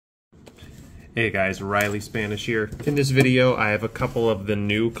Hey guys, Riley Spanish here. In this video, I have a couple of the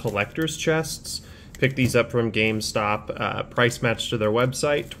new collector's chests. Picked these up from GameStop, price match to their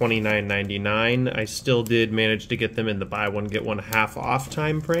website, $29.99. I still did manage to get them in the buy one, get one half off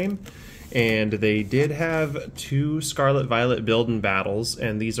time frame. And they did have two Scarlet Violet build and battles,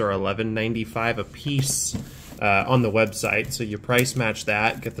 and these are $11.95 a piece on the website. So you price match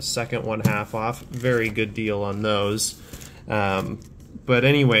that, get the second one half off. Very good deal on those. But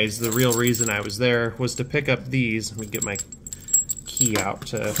anyways, the real reason I was there was to pick up these. Let me get my key out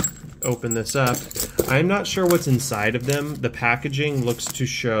to open this up. I'm not sure what's inside of them. The packaging looks to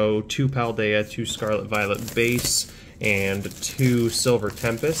show two Paldea, two Scarlet Violet base, and two Silver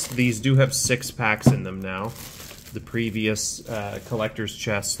Tempest. These do have 6 packs in them now. The previous collector's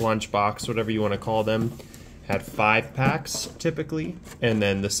chest, lunchbox, whatever you want to call them, had 5 packs typically, and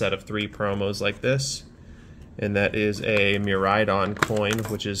then the set of 3 promos like this. And that is a Miraidon coin,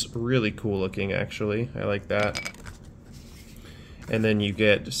 which is really cool looking actually. I like that. And then you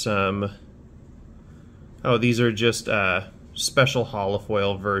get some, oh, these are just special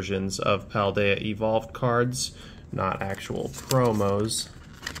holofoil versions of Paldea Evolved cards, not actual promos.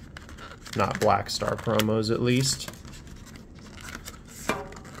 Not Black Star promos at least. I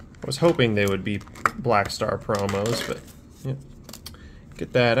was hoping they would be Black Star promos, but yeah.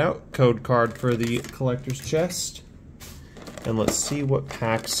 Get that out. Code card for the collector's chest. And let's see what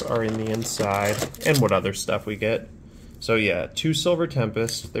packs are in the inside and what other stuff we get. So yeah, 2 Silver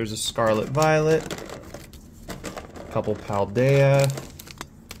Tempest, there's a Scarlet Violet, a couple Paldea,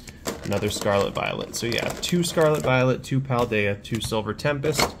 another Scarlet Violet. So yeah, 2 Scarlet Violet, 2 Paldea, 2 Silver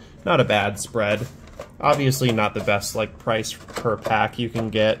Tempest. Not a bad spread. Obviously not the best like price per pack you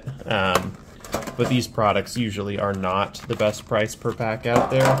can get. But these products usually are not the best price per pack out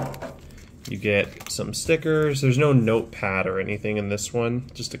there. You get some stickers. There's no notepad or anything in this one,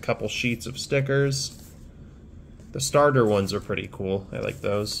 just a couple sheets of stickers. The starter ones are pretty cool. I like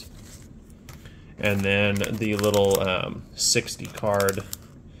those. And then the little 60 card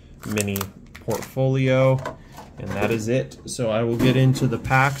mini portfolio. And that is it. So I will get into the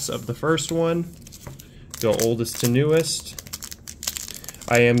packs of the first one. Go oldest to newest.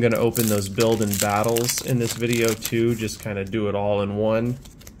 I am going to open those build and battles in this video too, just kind of do it all in one.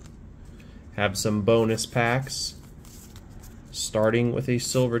 Have some bonus packs, starting with a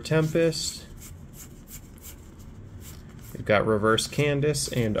Silver Tempest. We've got Reverse Candace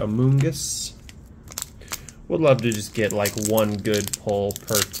and Amoonguss. Would love to just get like one good pull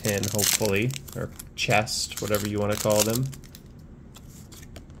per tin, hopefully, or chest, whatever you want to call them.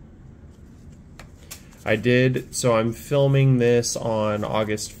 I did, so I'm filming this on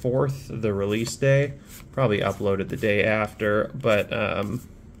August 4th, the release day. Probably upload it the day after, but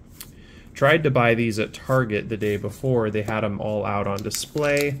tried to buy these at Target the day before. They had them all out on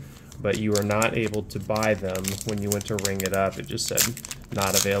display, but you were not able to buy them when you went to ring it up. It just said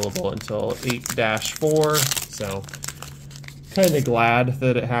not available until 8-4, so kind of glad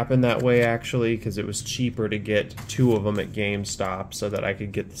that it happened that way actually, because it was cheaper to get 2 of them at GameStop so that I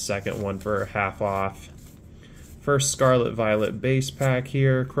could get the second one for half off. First Scarlet Violet base pack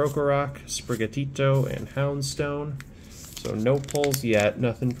here, Krokorok, Sprigatito, and Houndstone. So no pulls yet,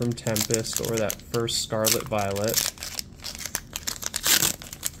 nothing from Tempest or that first Scarlet Violet.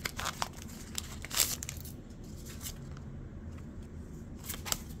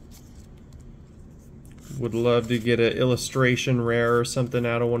 Would love to get an illustration rare or something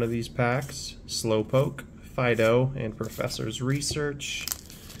out of one of these packs. Slowpoke, Fido, and Professor's Research.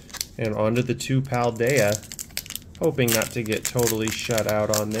 And onto the 2 Paldea. Hoping not to get totally shut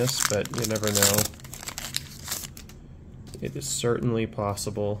out on this, but you never know. It is certainly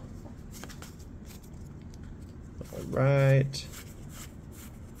possible. Alright.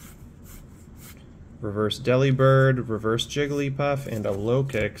 Reverse Delibird, Reverse Jigglypuff, and a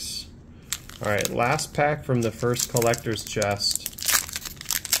Lokix. Alright, last pack from the first collector's chest.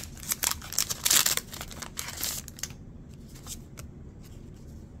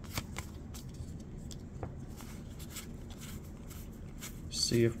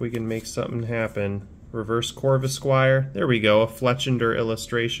 See if we can make something happen. Reverse Corvisquire. There we go, a Fletchinder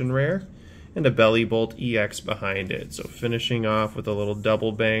illustration rare. And a Bellybolt EX behind it. So finishing off with a little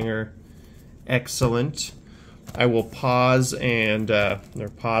double banger. Excellent. I will pause and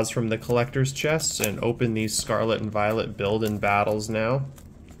pause from the collector's chests and open these Scarlet and Violet build and battles now.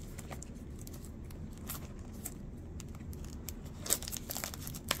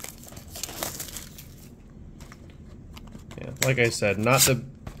 Yeah, like I said,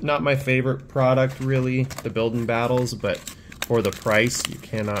 not my favorite product really, the build and battles, but for the price you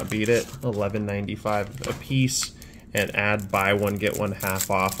cannot beat it. $11.95 a piece. and add buy one get one half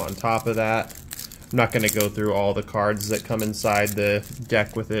off on top of that. I'm not going to go through all the cards that come inside the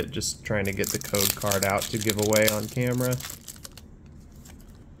deck with it, just trying to get the code card out to give away on camera.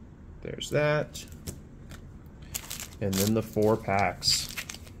 There's that. And then the 4 packs.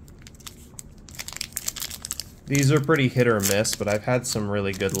 These are pretty hit or miss, but I've had some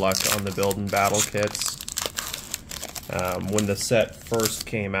really good luck on the build and battle kits. When the set first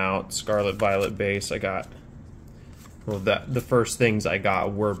came out, Scarlet Violet base, I got, well, the first things I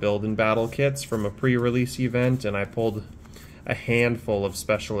got were build and battle kits from a pre-release event, and I pulled a handful of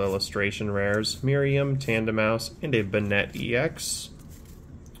special illustration rares, Miriam, Tandem Mouse, and a Banette EX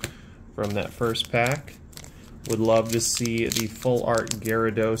from that first pack. Would love to see the full art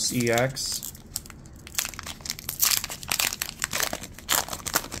Gyarados EX.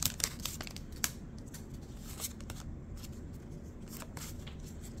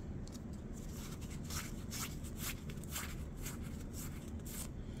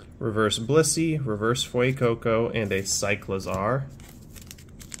 Reverse Blissey, Reverse Fuecoco, and a Cyclizar.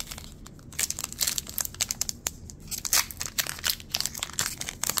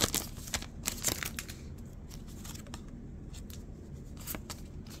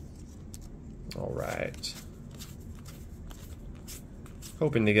 Alright.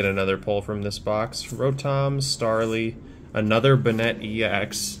 Hoping to get another pull from this box. Rotom, Starly, another Banette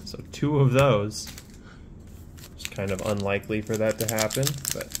EX, so 2 of those. It's kind of unlikely for that to happen,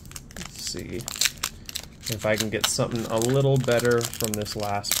 but let's see if I can get something a little better from this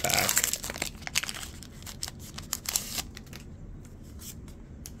last pack.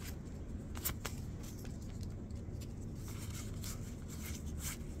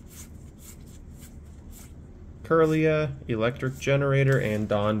 Paldea, Electric Generator, and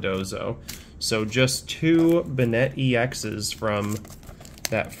Dondozo. So just 2 Banette EXs from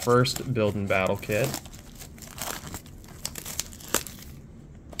that first build and battle kit.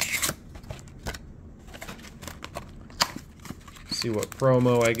 See what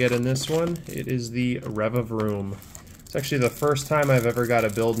promo I get in this one. It is the Rev of Room. It's actually the first time I've ever got a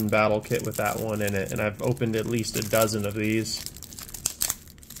build and battle kit with that one in it, and I've opened at least a dozen of these.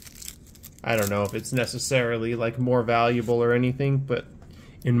 I don't know if it's necessarily like more valuable or anything, but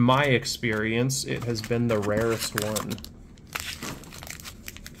in my experience, it has been the rarest one.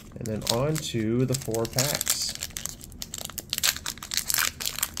 And then on to the 4 packs.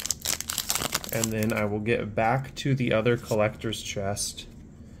 And then I will get back to the other collector's chest.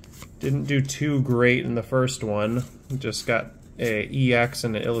 Didn't do too great in the first one. Just got a EX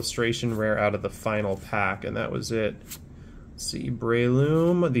and an illustration rare out of the final pack, and that was it. Let's see,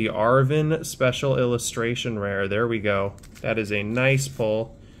 Breloom, the Arvin special illustration rare. There we go. That is a nice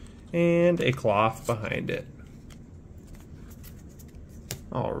pull. And a cloth behind it.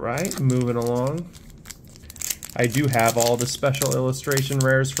 Alright, moving along. I do have all the special illustration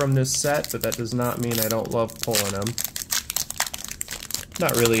rares from this set, but that does not mean I don't love pulling them.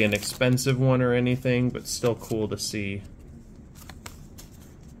 Not really an expensive one or anything, but still cool to see.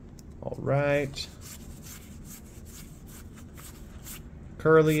 Alright.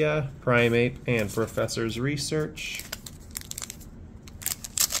 Paldea, Primate, and Professor's Research.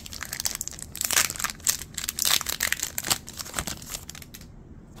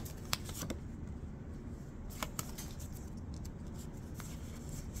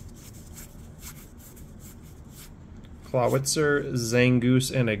 Clawitzer,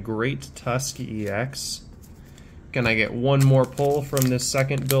 Zangoose, and a Great Tusk EX. Can I get one more pull from this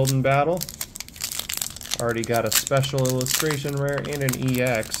second build and battle? Already got a special illustration rare and an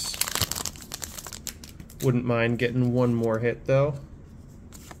EX. Wouldn't mind getting one more hit though.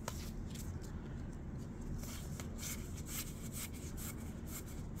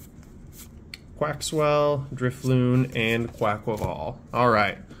 Quaxwell, Drifloon, and Quaquaval.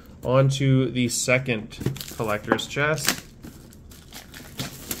 Alright, on to the second collector's chest.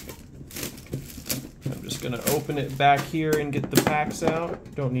 I'm just going to open it back here and get the packs out.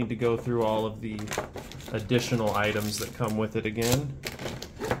 Don't need to go through all of the additional items that come with it again.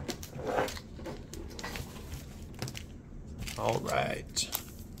 Alright.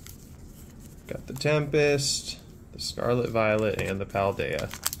 Got the Tempest, the Scarlet Violet, and the Paldea.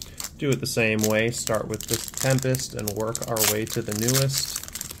 Do it the same way, start with the Tempest and work our way to the newest.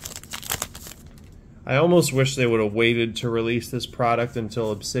 I almost wish they would have waited to release this product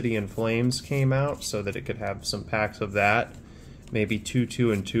until Obsidian Flames came out so that it could have some packs of that. Maybe 2,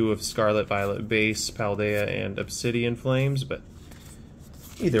 2, and 2 of Scarlet Violet base, Paldea, and Obsidian Flames, but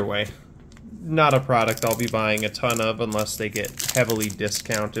either way, not a product I'll be buying a ton of unless they get heavily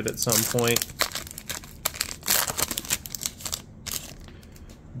discounted at some point.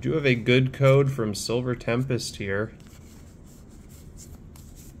 Do have a good code from Silver Tempest here.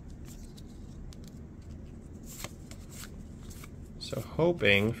 So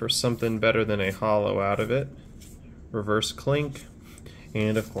hoping for something better than a holo out of it. Reverse Clink,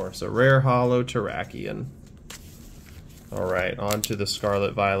 and of course a rare holo Terrakion. Alright, on to the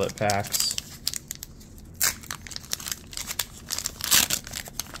Scarlet Violet packs.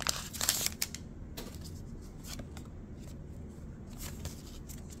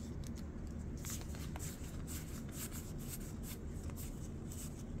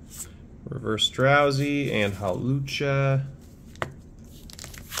 Reverse Drowsy and Hawlucha.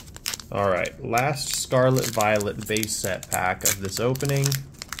 Alright, last Scarlet Violet base set pack of this opening.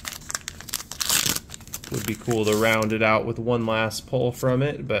 Would be cool to round it out with one last pull from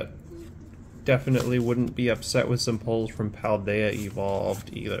it, but definitely wouldn't be upset with some pulls from Paldea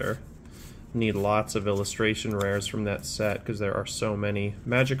Evolved either. Need lots of illustration rares from that set because there are so many.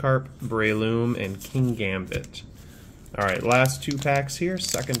 Magikarp, Breloom, and King Gambit. Alright, last two packs here,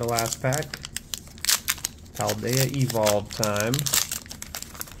 second to last pack. Paldea Evolved time.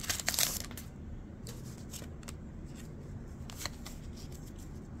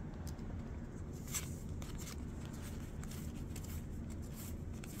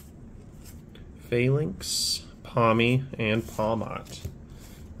 Phalanx, Palmy, and Palmot.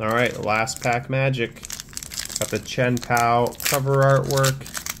 Alright, last pack magic. Got the Chen Pao cover artwork.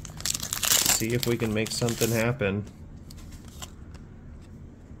 Let's see if we can make something happen.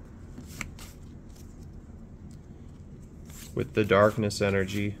 With the Darkness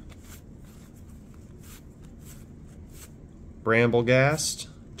energy. Bramblegast,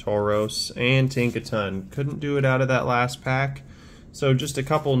 Tauros, and Tinkaton. Couldn't do it out of that last pack. So just a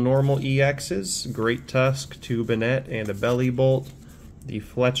couple normal EXs, Great Tusk, Tubinet, and a Bellybolt, the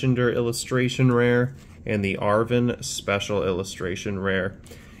Fletchinder illustration rare, and the Arven special illustration rare.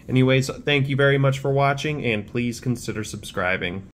 Anyways, thank you very much for watching, and please consider subscribing.